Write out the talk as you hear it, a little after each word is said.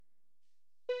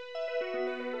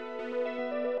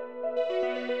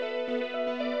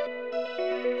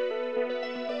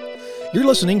You're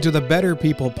listening to the Better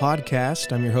People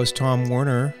podcast. I'm your host, Tom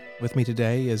Warner. With me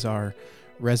today is our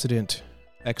resident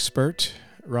expert,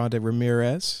 Rhonda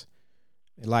Ramirez,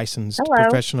 a licensed Hello.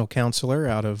 professional counselor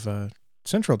out of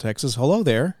Central Texas. Hello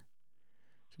there.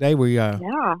 Today we were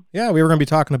going to be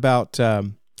talking about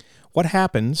what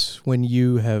happens when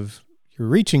you're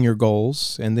reaching your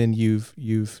goals, and then you've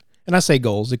and I say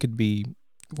goals, it could be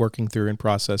working through and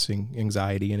processing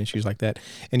anxiety and issues like that,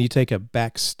 and you take a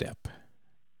back step.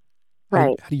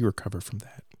 Right. How do you recover from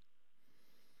that?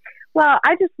 Well,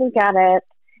 I just look at it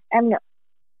and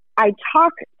I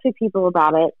talk to people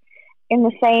about it in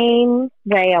the same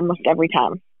way almost every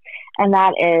time. And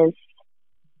that is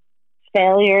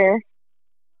failure,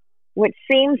 which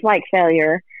seems like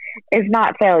failure, is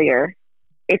not failure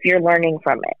if you're learning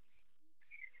from it.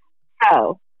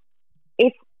 So,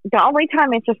 if the only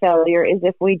time it's a failure is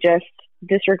if we just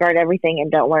disregard everything and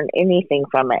don't learn anything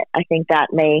from it. I think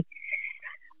that may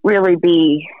really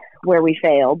be where we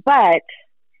fail. But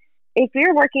if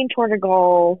you're working toward a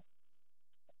goal,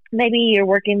 maybe you're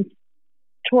working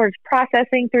towards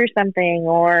processing through something,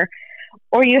 or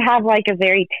you have like a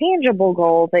very tangible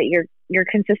goal that you're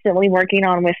consistently working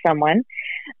on with someone,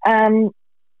 and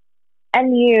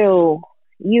you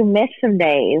miss some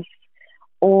days,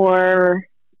 or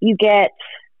you get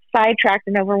sidetracked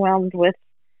and overwhelmed with,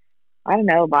 I don't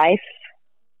know, life.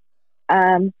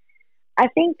 I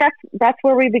think that's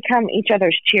where we become each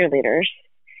other's cheerleaders,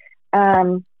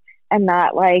 and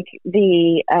not like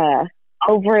the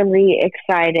overly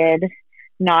excited,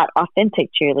 not authentic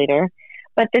cheerleader,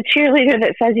 but the cheerleader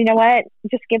that says, you know what,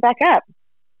 just get back up,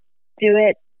 do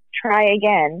it, try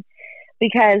again.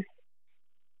 Because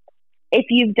if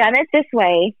you've done it this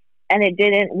way and it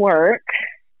didn't work,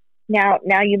 now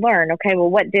you learn, okay, well,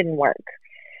 what didn't work?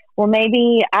 Well,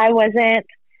 maybe I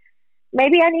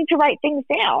need to write things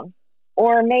down.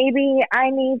 Or maybe I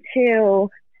need to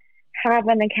have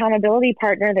an accountability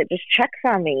partner that just checks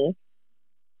on me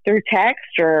through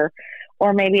text, or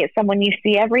maybe it's someone you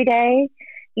see every day.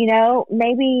 You know,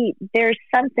 maybe there's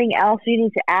something else you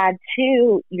need to add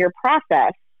to your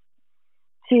process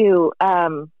to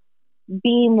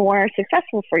be more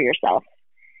successful for yourself.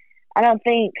 I don't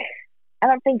think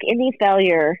any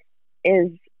failure is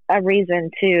a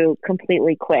reason to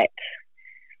completely quit.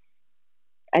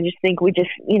 I just think we just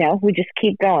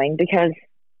keep going, because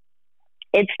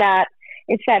it's that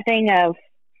thing of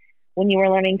when you were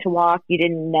learning to walk, you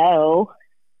didn't know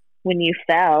when you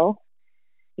fell,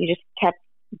 you just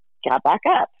got back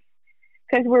up,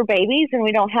 because we're babies and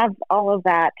we don't have all of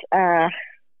that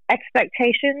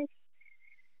expectations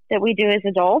that we do as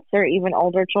adults or even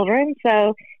older children.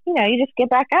 So, you just get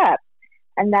back up.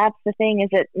 And that's the thing, is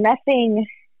that nothing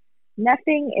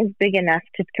is big enough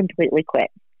to completely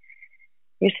quit.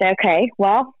 You say, okay,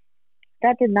 well,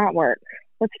 that did not work.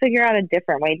 Let's figure out a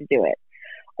different way to do it.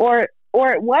 Or it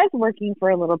was working for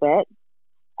a little bit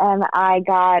and I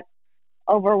got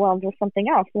overwhelmed with something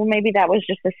else. Well, maybe that was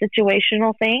just a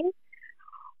situational thing.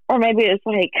 Or maybe it's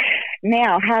like,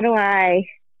 now how do I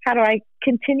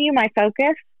continue my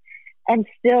focus and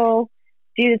still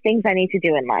do the things I need to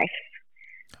do in life?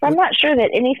 So I'm not sure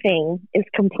that anything is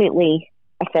completely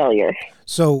a failure.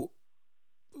 So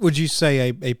would you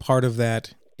say a part of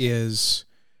that is,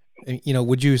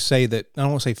 would you say that, I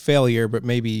don't want to say failure, but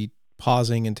maybe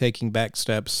pausing and taking back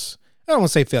steps? I don't want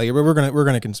to say failure, but we're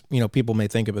gonna people may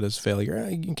think of it as failure.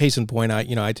 In case in point,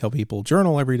 I tell people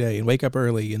journal every day and wake up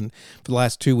early. And for the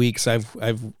last 2 weeks, I've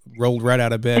rolled right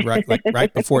out of bed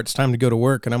right before it's time to go to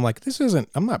work, and I'm like,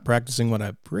 I'm not practicing what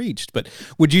I preached. But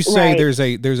would you say there's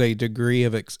a degree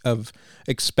of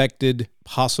expected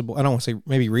possible? I don't want to say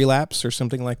maybe relapse or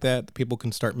something like that. People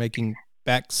can start making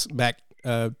back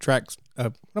tracks.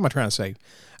 What am I trying to say?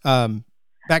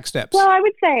 Back steps. Well, I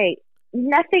would say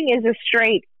nothing is a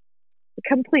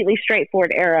completely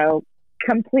straightforward arrow,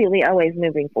 completely always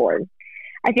moving forward.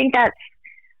 I think that's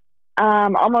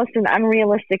almost an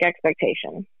unrealistic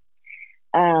expectation.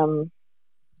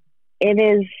 It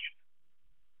is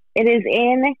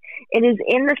in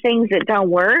the things that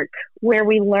don't work where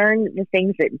we learn the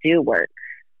things that do work.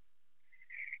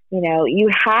 You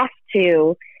have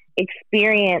to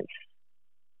experience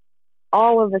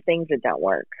all of the things that don't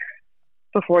work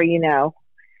before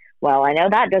well, I know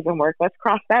that doesn't work. Let's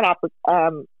cross that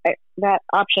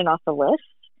option off the list.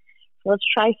 Let's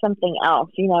try something else.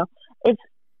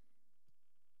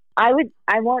 I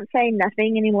won't say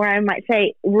nothing anymore. I might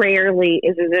say rarely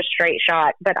is it a straight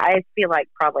shot, but I feel like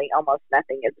probably almost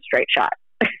nothing is a straight shot.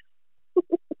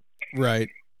 Right.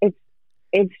 It's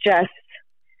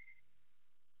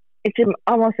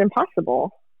almost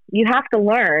impossible. You have to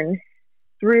learn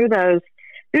through those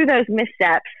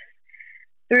missteps,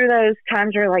 through those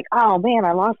times where like, oh man,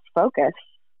 I lost focus.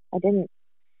 I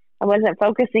wasn't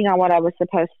focusing on what I was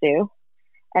supposed to.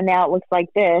 And now it looks like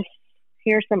this.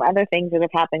 Here's some other things that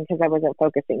have happened because I wasn't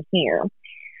focusing here.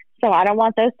 So I don't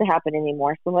want those to happen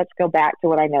anymore. So let's go back to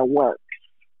what I know works.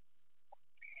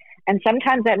 And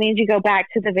sometimes that means you go back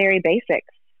to the very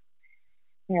basics.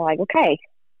 You're like, okay,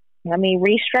 let me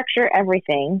restructure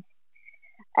everything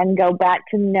and go back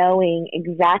to knowing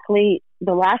exactly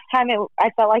the last time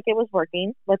I felt like it was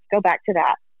working. Let's go back to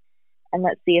that and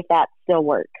let's see if that still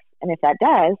works. And if that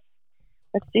does,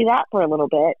 let's do that for a little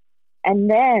bit and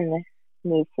then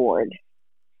move forward.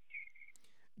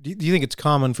 Do you think it's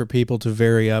common for people to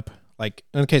vary up? Like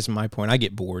in the case of my point, I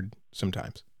get bored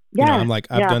sometimes. Yeah, I'm like,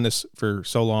 I've done this for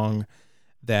so long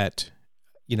that,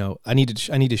 I need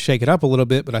to shake it up a little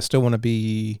bit, but I still want to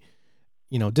be,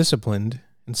 disciplined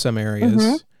in some areas.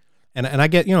 Mm-hmm. And I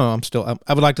get,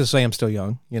 I would like to say I'm still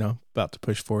young, about to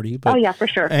push 40, but oh yeah, for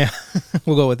sure.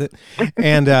 We'll go with it.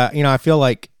 And, I feel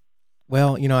like,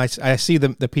 well, I see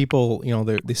the people,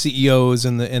 the CEOs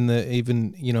and the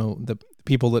even, the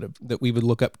people that we would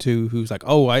look up to who's like,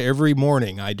 oh, every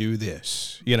morning I do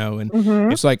this, and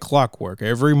mm-hmm. It's like clockwork.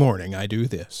 Every morning I do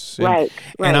this. And, right.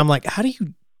 And I'm like, how do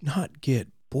you not get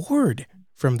bored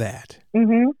from that?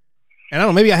 Mm-hmm. And I don't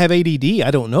know, maybe I have ADD.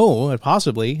 I don't know,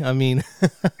 possibly. I mean,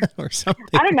 or something.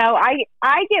 I don't know.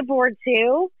 I get bored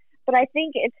too, but I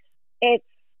think it's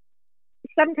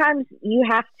sometimes you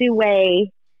have to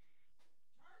weigh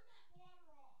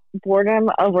boredom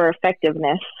over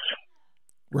effectiveness.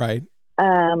 Right.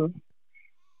 And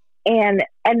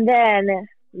then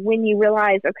when you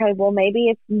realize, okay, well,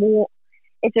 maybe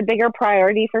it's a bigger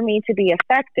priority for me to be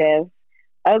effective.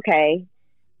 Okay.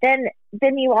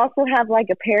 Then you also have like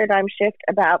a paradigm shift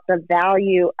about the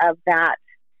value of that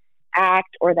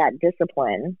act or that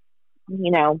discipline.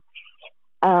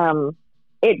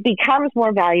 It becomes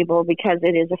more valuable because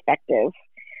it is effective.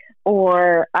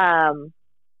 And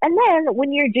then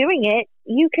when you're doing it,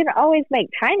 you can always make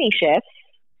tiny shifts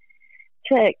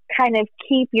to kind of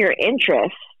keep your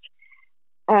interest.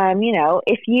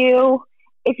 If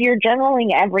you're journaling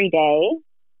every day,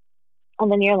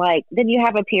 and then you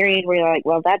have a period where you're like,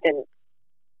 well,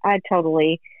 I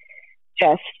totally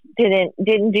just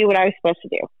didn't do what I was supposed to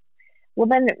do. Well,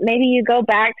 then maybe you go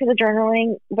back to the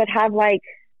journaling, but have like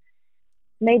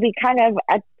maybe kind of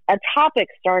a topic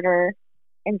starter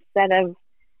instead of,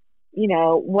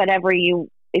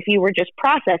 if you were just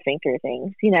processing through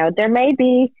things. There may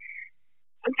be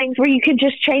some things where you could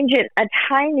just change it a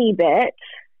tiny bit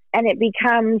and it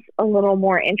becomes a little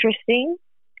more interesting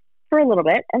for a little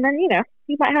bit. And then,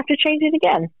 you might have to change it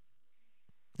again.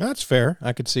 That's fair.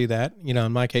 I could see that.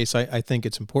 In my case, I think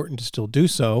it's important to still do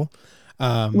so.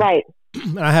 Right.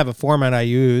 I have a format I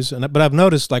use, but I've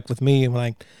noticed, like with me,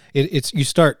 like you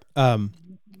start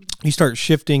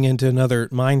shifting into another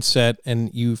mindset,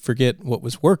 and you forget what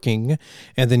was working,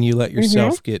 and then you let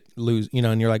yourself mm-hmm.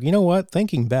 And you're like, you know what?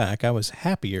 Thinking back, I was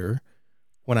happier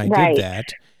when I right. did that,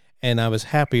 and I was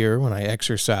happier when I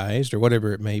exercised or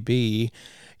whatever it may be.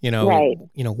 Right.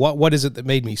 What is it that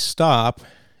made me stop?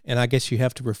 And I guess you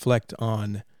have to reflect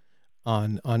on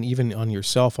even on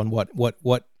yourself, on what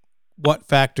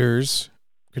factors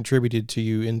contributed to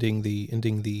you ending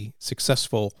the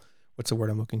successful, what's the word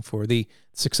I'm looking for? The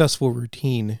successful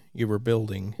routine you were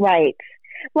building. Right.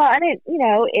 Well, and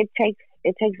it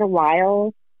takes a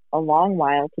long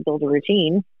while to build a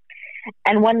routine,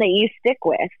 and one that you stick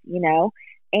with,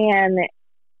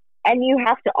 and you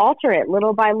have to alter it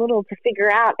little by little to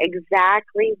figure out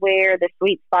exactly where the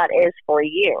sweet spot is for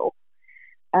you.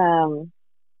 I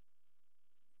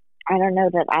don't know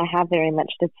that I have very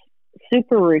much that's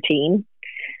super routine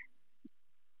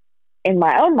in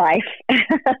my own life.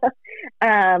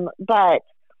 But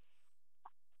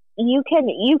you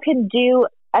can do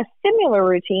a similar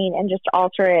routine and just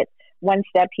alter it one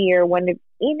step here, I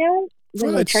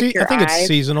think it's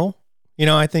seasonal.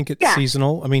 I think it's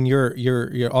seasonal. I mean,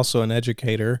 you're also an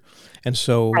educator, and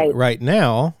so right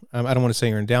now, I don't want to say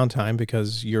you're in downtime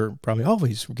because you're probably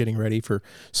always getting ready for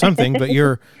something. But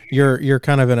you're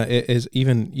kind of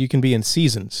you can be in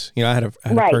seasons. I had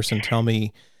a person tell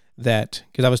me that,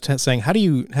 because I was saying, how do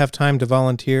you have time to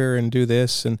volunteer and do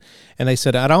this? And they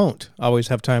said, I don't always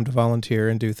have time to volunteer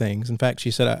and do things. In fact,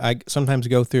 she said, I sometimes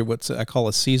go through what I call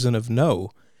a season of no.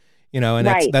 And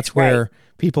that's where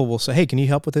people will say, hey, can you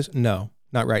help with this? No,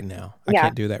 not right now. I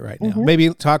can't do that right now. Mm-hmm.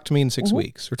 Maybe talk to me in 6 mm-hmm.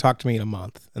 weeks, or talk to me in a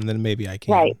month, and then maybe I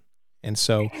can. Right. And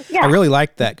so I really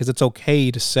like that, because it's okay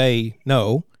to say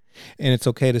no, and it's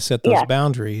okay to set those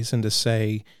boundaries and to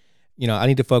say, I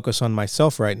need to focus on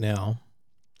myself right now.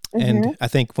 Mm-hmm. And I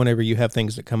think whenever you have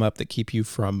things that come up that keep you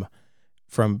from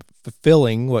from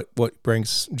fulfilling what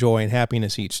brings joy and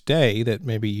happiness each day, that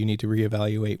maybe you need to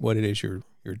reevaluate what it is you're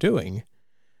doing.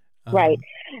 Right.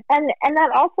 And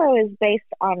that also is based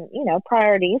on,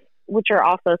 priorities, which are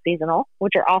also seasonal,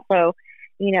 which are also,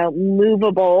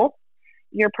 movable.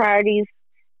 Your priorities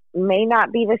may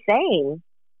not be the same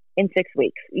in 6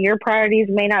 weeks. Your priorities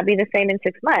may not be the same in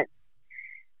 6 months.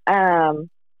 And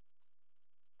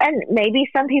maybe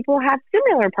some people have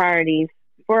similar priorities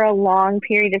for a long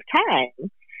period of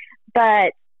time.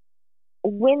 But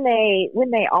when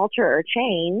they alter or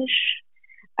change,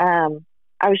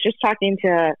 I was just talking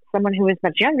to someone who was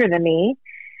much younger than me,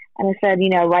 and I said,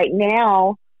 right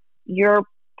now your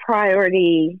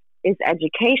priority is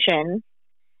education,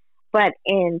 but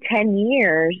in 10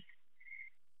 years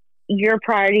your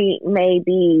priority may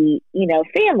be,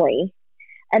 family.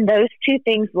 And those two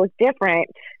things look different,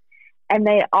 and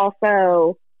they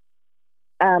also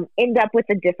end up with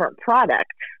a different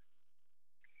product.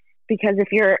 Because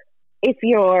if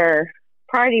your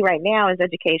priority right now is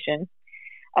education,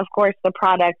 of course the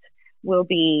product will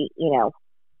be,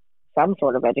 some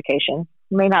sort of education.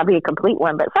 It may not be a complete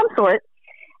one, but some sort.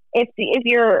 If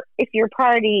your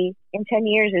priority in 10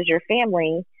 years is your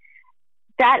family,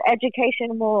 that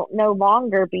education will no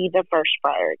longer be the first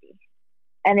priority.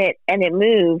 And it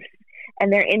moves,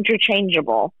 and they're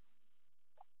interchangeable.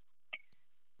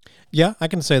 Yeah, I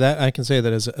can say that. I can say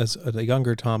that as a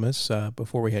younger Thomas,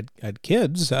 before we had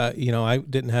kids, I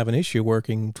didn't have an issue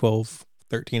working 12,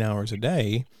 13 hours a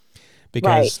day,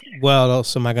 because, Right. well, what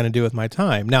else am I going to do with my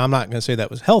time? Now, I'm not going to say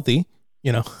that was healthy,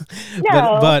 No,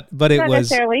 but it not was,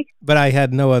 necessarily. but I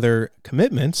had no other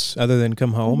commitments other than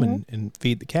come home Mm-hmm. and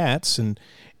feed the cats and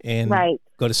Right.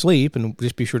 go to sleep and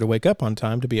just be sure to wake up on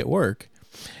time to be at work.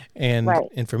 And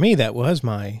Right. for me, that was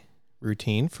my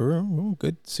routine for a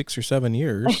good 6 or 7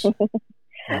 years.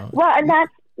 Well, and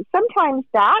sometimes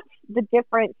that's the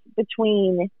difference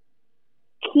between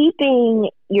keeping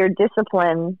your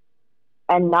discipline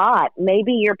and not.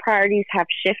 Maybe your priorities have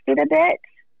shifted a bit,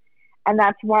 and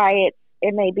that's why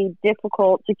it may be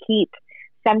difficult to keep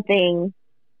something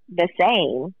the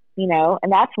same,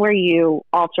 and that's where you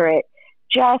alter it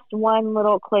just one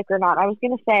little click or not. I was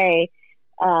going to say,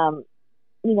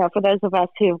 for those of us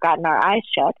who've gotten our eyes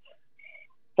checked,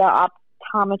 the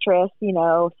optometrist,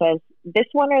 says this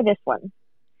one or this one.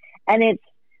 And it's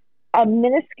a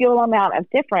minuscule amount of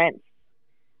difference,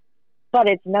 but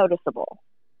it's noticeable.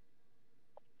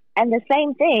 And the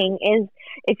same thing is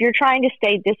if you're trying to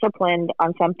stay disciplined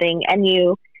on something and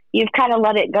you've kind of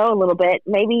let it go a little bit,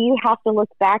 maybe you have to look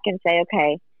back and say,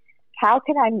 okay, how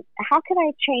can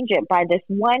I change it by this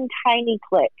one tiny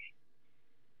click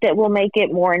that will make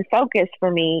it more in focus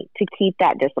for me to keep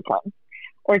that discipline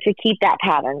or to keep that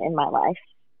pattern in my life?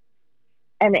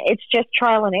 And it's just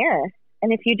trial and error.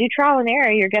 And if you do trial and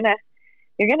error, you're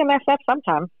gonna mess up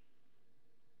sometime.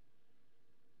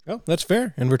 Oh, that's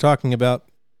fair. And we're talking about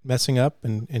messing up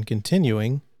and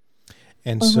continuing,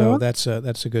 and Mm-hmm. so that's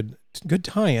a good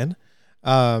tie-in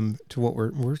to what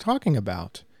we're talking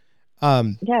about.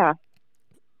 Yeah.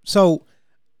 So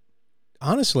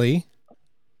honestly,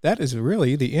 that is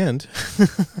really the end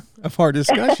of our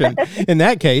discussion. In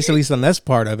that case, at least on this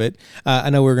part of it,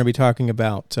 I know we're going to be talking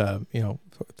about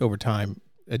over time,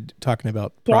 talking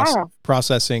about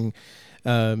processing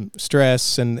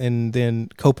stress and then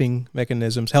coping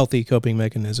mechanisms, healthy coping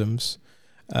mechanisms,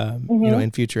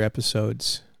 in future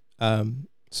episodes.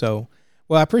 So,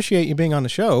 well, I appreciate you being on the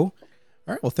show.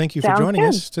 All right. Well, thank you for joining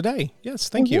us today. Yes,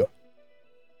 thank you.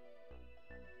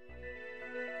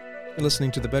 You're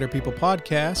listening to the Better People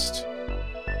Podcast.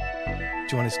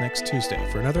 Join us next Tuesday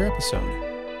for another episode.